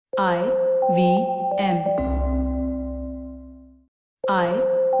IVM.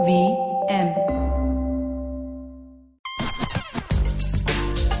 IVM.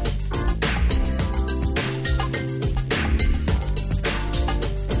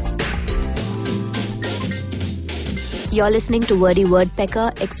 You're listening to Wordy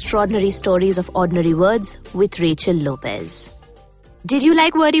Wordpecker, Extraordinary Stories of Ordinary Words with Rachel Lopez. Did you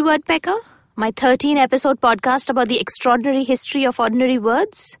like Wordy Wordpecker? My 13-episode podcast about the extraordinary history of ordinary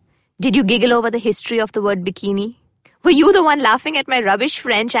words? Did you giggle over the history of the word bikini? Were you the one laughing at my rubbish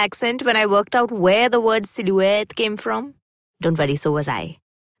French accent when I worked out where the word silhouette came from? Don't worry, so was I.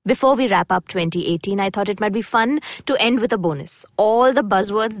 Before we wrap up 2018, I thought it might be fun to end with a bonus. All the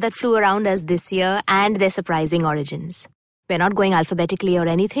buzzwords that flew around us this year and their surprising origins. We're not going alphabetically or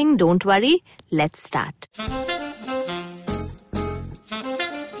anything, don't worry. Let's start.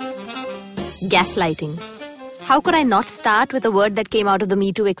 Gaslighting. How could I not start with a word that came out of the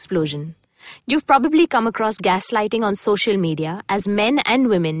Me Too explosion? You've probably come across gaslighting on social media as men and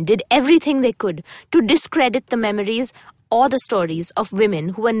women did everything they could to discredit the memories or the stories of women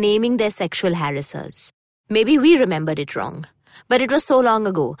who were naming their sexual harassers. Maybe we remembered it wrong, but it was so long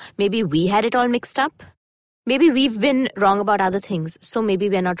ago. Maybe we had it all mixed up. Maybe we've been wrong about other things, so maybe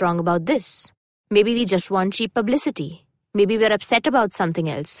we're not wrong about this. Maybe we just want cheap publicity. Maybe we're upset about something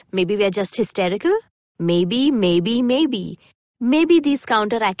else. Maybe we're just hysterical. Maybe these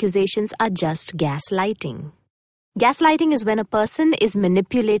counter-accusations are just gaslighting. Gaslighting is when a person is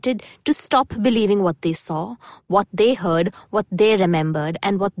manipulated to stop believing what they saw, what they heard, what they remembered,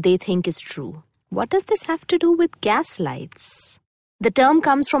 and what they think is true. What does this have to do with gaslights? The term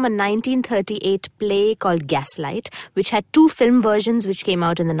comes from a 1938 play called Gaslight, which had 2 film versions which came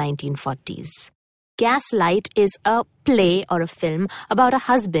out in the 1940s. Gaslight is a play or a film about a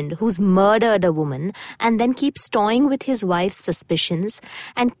husband who's murdered a woman and then keeps toying with his wife's suspicions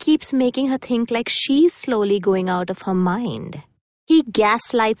and keeps making her think like she's slowly going out of her mind. He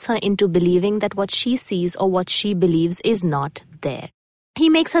gaslights her into believing that what she sees or what she believes is not there. He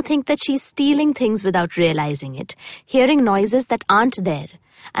makes her think that she's stealing things without realizing it, hearing noises that aren't there.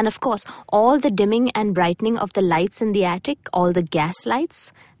 And of course, all the dimming and brightening of the lights in the attic, all the gas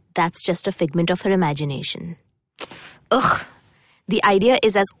lights, that's just a figment of her imagination. Ugh. The idea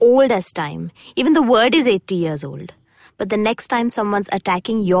is as old as time. Even the word is 80 years old. But the next time someone's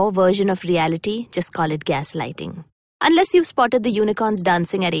attacking your version of reality, just call it gaslighting. Unless you've spotted the unicorns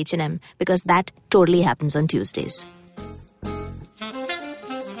dancing at H&M, because that totally happens on Tuesdays.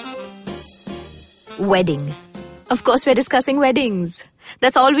 Wedding. Of course, we're discussing weddings.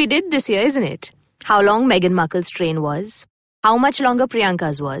 That's all we did this year, isn't it? How long Meghan Markle's train was. How much longer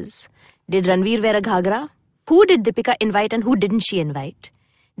Priyanka's was? Did Ranveer wear a ghagra? Who did Deepika invite and who didn't she invite?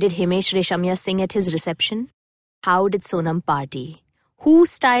 Did Himesh Reshammiya sing at his reception? How did Sonam party? Who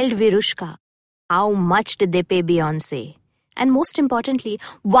styled Virushka? How much did they pay Beyonce? And most importantly,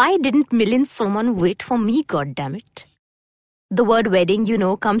 why didn't Milind Soman wait for me, goddammit? The word wedding,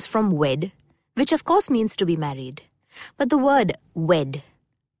 comes from wed, which of course means to be married. But the word wed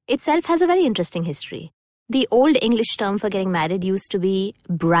itself has a very interesting history. The old English term for getting married used to be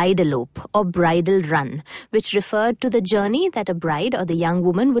bridalope or bridal run, which referred to the journey that a bride or the young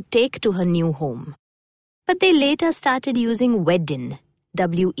woman would take to her new home. But they later started using weddin,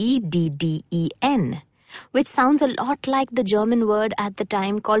 W-E-D-D-E-N, which sounds a lot like the German word at the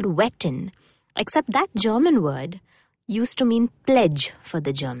time called wetten, except that German word used to mean pledge for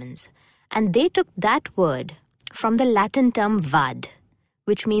the Germans. And they took that word from the Latin term vad,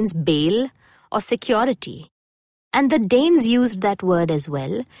 which means bail or security. And the Danes used that word as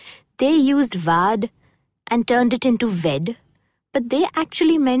well. They used vad and turned it into ved, but they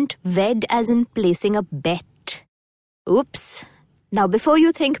actually meant ved as in placing a bet. Oops. Now, before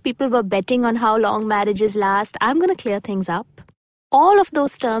you think people were betting on how long marriages last, I'm going to clear things up. All of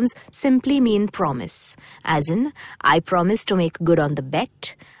those terms simply mean promise, as in, I promise to make good on the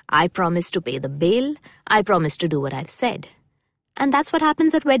bet, I promise to pay the bail, I promise to do what I've said. And that's what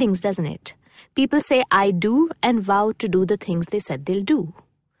happens at weddings, doesn't it? People say I do and vow to do the things they said they'll do.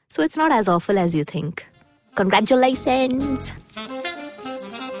 So it's not as awful as you think. Congratulations!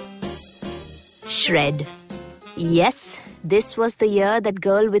 Shred. Yes, this was the year that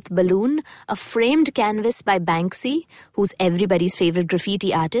Girl with Balloon, a framed canvas by Banksy, who's everybody's favorite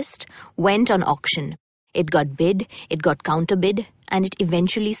graffiti artist, went on auction. It got bid, it got counterbid, and it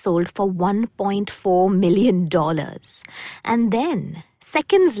eventually sold for $1.4 million. And then,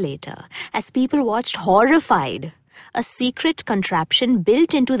 seconds later, as people watched horrified, a secret contraption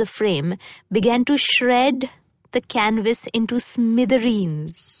built into the frame began to shred the canvas into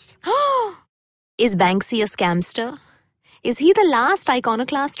smithereens. Is Banksy a scamster? Is he the last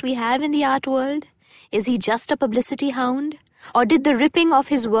iconoclast we have in the art world? Is he just a publicity hound? Or did the ripping of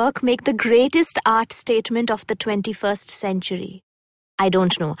his work make the greatest art statement of the 21st century? I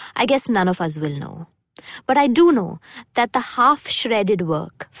don't know. I guess none of us will know. But I do know that the half-shredded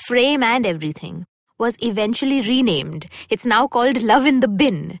work, frame and everything, was eventually renamed. It's now called Love in the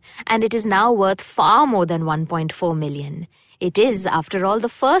Bin, and it is now worth far more than 1.4 million. It is, after all, the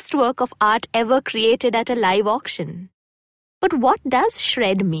first work of art ever created at a live auction. But what does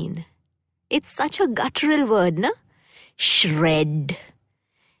shred mean? It's such a guttural word, na? Shred.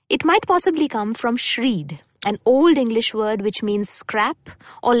 It might possibly come from shreed, an old English word which means scrap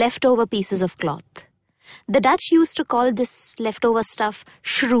or leftover pieces of cloth. The Dutch used to call this leftover stuff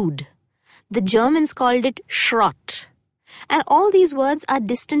shrood. The Germans called it schrott. And all these words are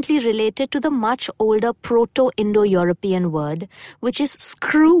distantly related to the much older Proto-Indo-European word, which is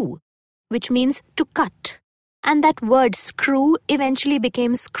screw, which means to cut. And that word screw eventually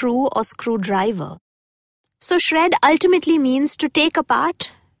became screw or screwdriver. So shred ultimately means to take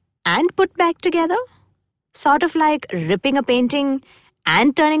apart and put back together. Sort of like ripping a painting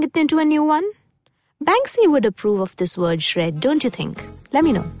and turning it into a new one. Banksy would approve of this word shred, don't you think? Let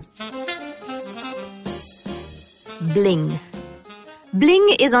me know. Bling.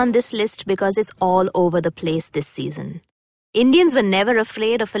 Bling is on this list because it's all over the place this season. Indians were never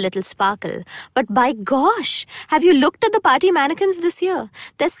afraid of a little sparkle. But by gosh, have you looked at the party mannequins this year?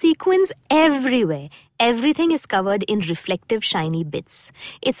 There's sequins everywhere. Everything is covered in reflective shiny bits.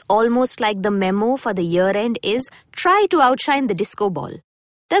 It's almost like the memo for the year end is try to outshine the disco ball.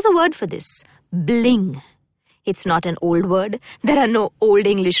 There's a word for this. Bling. It's not an old word. There are no Old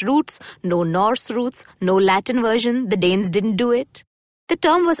English roots, no Norse roots, no Latin version. The Danes didn't do it. The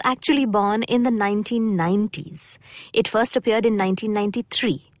term was actually born in the 1990s. It first appeared in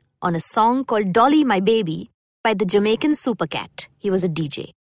 1993 on a song called Dolly My Baby by the Jamaican Supercat. He was a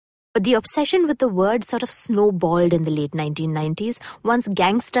DJ. But the obsession with the word sort of snowballed in the late 1990s once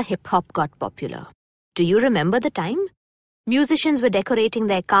gangster hip-hop got popular. Do you remember the time? Musicians were decorating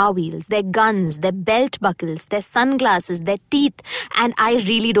their car wheels, their guns, their belt buckles, their sunglasses, their teeth, and I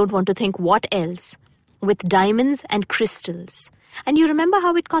really don't want to think what else, with diamonds and crystals. And you remember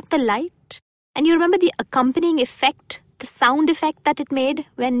how it caught the light? And you remember the accompanying effect, the sound effect that it made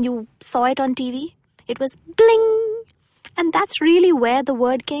when you saw it on TV? It was bling! And that's really where the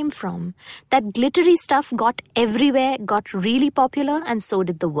word came from. That glittery stuff got everywhere, got really popular, and so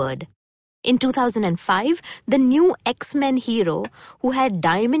did the word. In 2005, the new X-Men hero, who had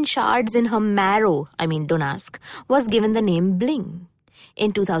diamond shards in her marrow, don't ask, was given the name Bling.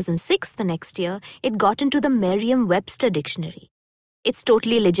 In 2006, the next year, it got into the Merriam-Webster dictionary. It's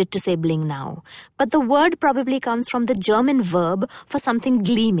totally legit to say bling now, but the word probably comes from the German verb for something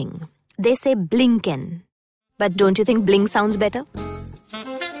gleaming. They say blinken. But don't you think bling sounds better?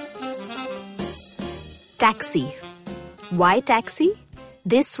 Taxi. Why taxi?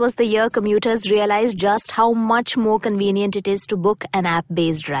 This was the year commuters realized just how much more convenient it is to book an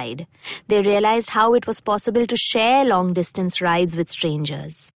app-based ride. They realized how it was possible to share long-distance rides with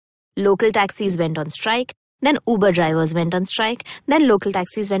strangers. Local taxis went on strike, then Uber drivers went on strike, then local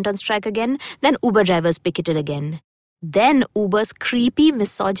taxis went on strike again, then Uber drivers picketed again. Then Uber's creepy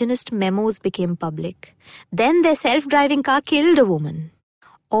misogynist memos became public. Then their self-driving car killed a woman.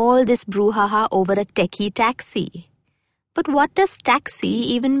 All this brouhaha over a techie taxi. But what does taxi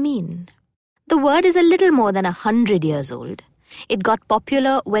even mean? The word is a little more than 100 years old. It got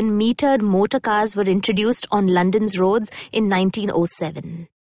popular when metered motor cars were introduced on London's roads in 1907.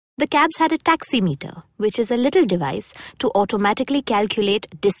 The cabs had a taximeter, which is a little device to automatically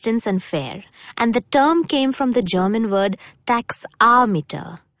calculate distance and fare, and the term came from the German word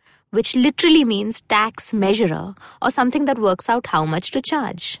taxameter, which literally means tax measurer or something that works out how much to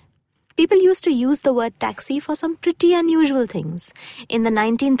charge. People used to use the word taxi for some pretty unusual things. In the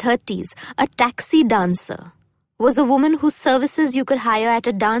 1930s, a taxi dancer was a woman whose services you could hire at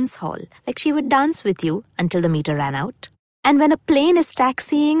a dance hall. Like she would dance with you until the meter ran out. And when a plane is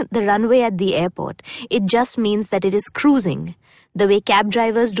taxiing the runway at the airport, it just means that it is cruising, the way cab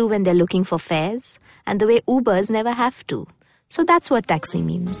drivers do when they're looking for fares, and the way Ubers never have to. So that's what taxi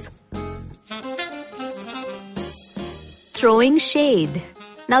means. Throwing shade.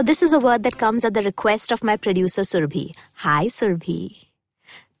 Now this is a word that comes at the request of my producer Surbhi. Hi Surbhi.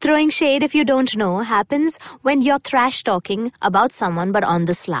 Throwing shade, if you don't know, happens when you're trash talking about someone but on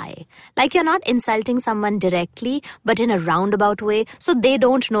the sly. Like you're not insulting someone directly but in a roundabout way so they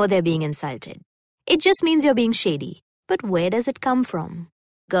don't know they're being insulted. It just means you're being shady. But where does it come from?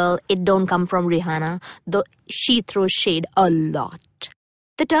 Girl, it don't come from Rihanna, though she throws shade a lot.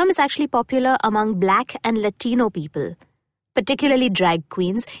 The term is actually popular among Black and Latino people. particularly drag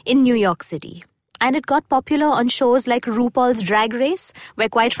queens, in New York City. And it got popular on shows like RuPaul's Drag Race, where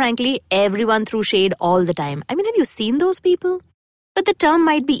quite frankly, everyone threw shade all the time. I mean, have you seen those people? But the term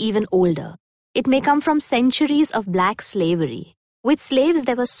might be even older. It may come from centuries of black slavery. With slaves,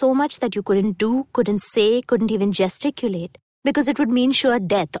 there was so much that you couldn't do, couldn't say, couldn't even gesticulate, because it would mean sure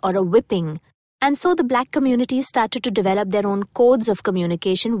death or a whipping. And so the black community started to develop their own codes of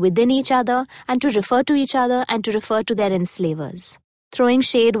communication within each other and to refer to each other and to refer to their enslavers. Throwing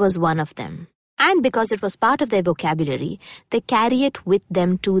shade was one of them. And because it was part of their vocabulary, they carry it with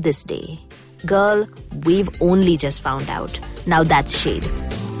them to this day. Girl, we've only just found out. Now that's shade.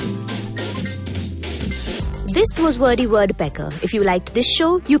 This was Wordy Wordpecker. If you liked this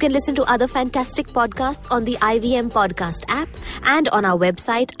show, you can listen to other fantastic podcasts on the IVM Podcast app and on our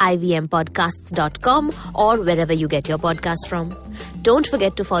website, ivmpodcasts.com, or wherever you get your podcasts from. Don't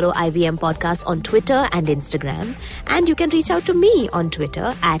forget to follow IVM Podcasts on Twitter and Instagram. And you can reach out to me on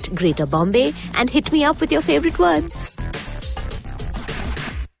Twitter at Greater Bombay and hit me up with your favorite words.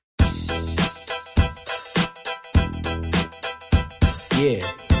 Yeah.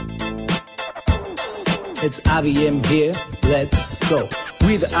 It's IVM here, let's go.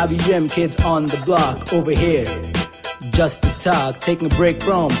 We the IVM kids on the block over here. Just to talk, taking a break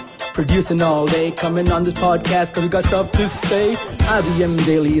from producing all day. Coming on this podcast cause we got stuff to say. IVM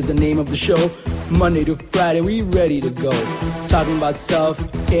Daily is the name of the show. Monday to Friday, we ready to go. Talking about stuff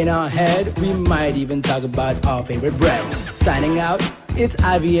in our head. We might even talk about our favorite bread. Signing out, it's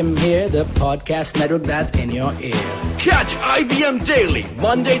IVM here, the podcast network that's in your ear. Catch IVM Daily,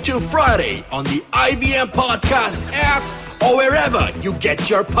 Monday to Friday on the IVM Podcast app or wherever you get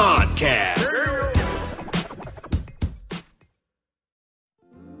your podcasts.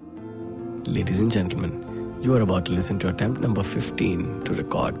 Ladies and gentlemen, you are about to listen to attempt number 15 to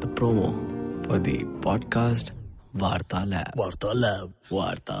record the promo for the podcast Vartalab. Vartalab.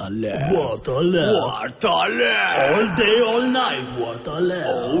 Vartalab. Vartalab. Vartalab. All day, all night, Vartalab.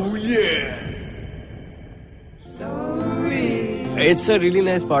 Oh yeah. It's a really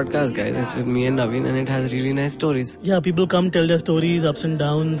nice podcast, guys. It's with me and Naveen, and it has really nice stories. Yeah, people come tell their stories, ups and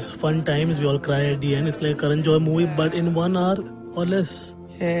downs, fun times. We all cry at the end. It's like a Karan Johar movie, but in 1 hour or less.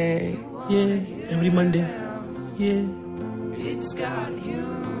 Yay. Yeah, every Monday. Yeah. It's got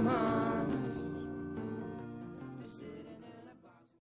humor.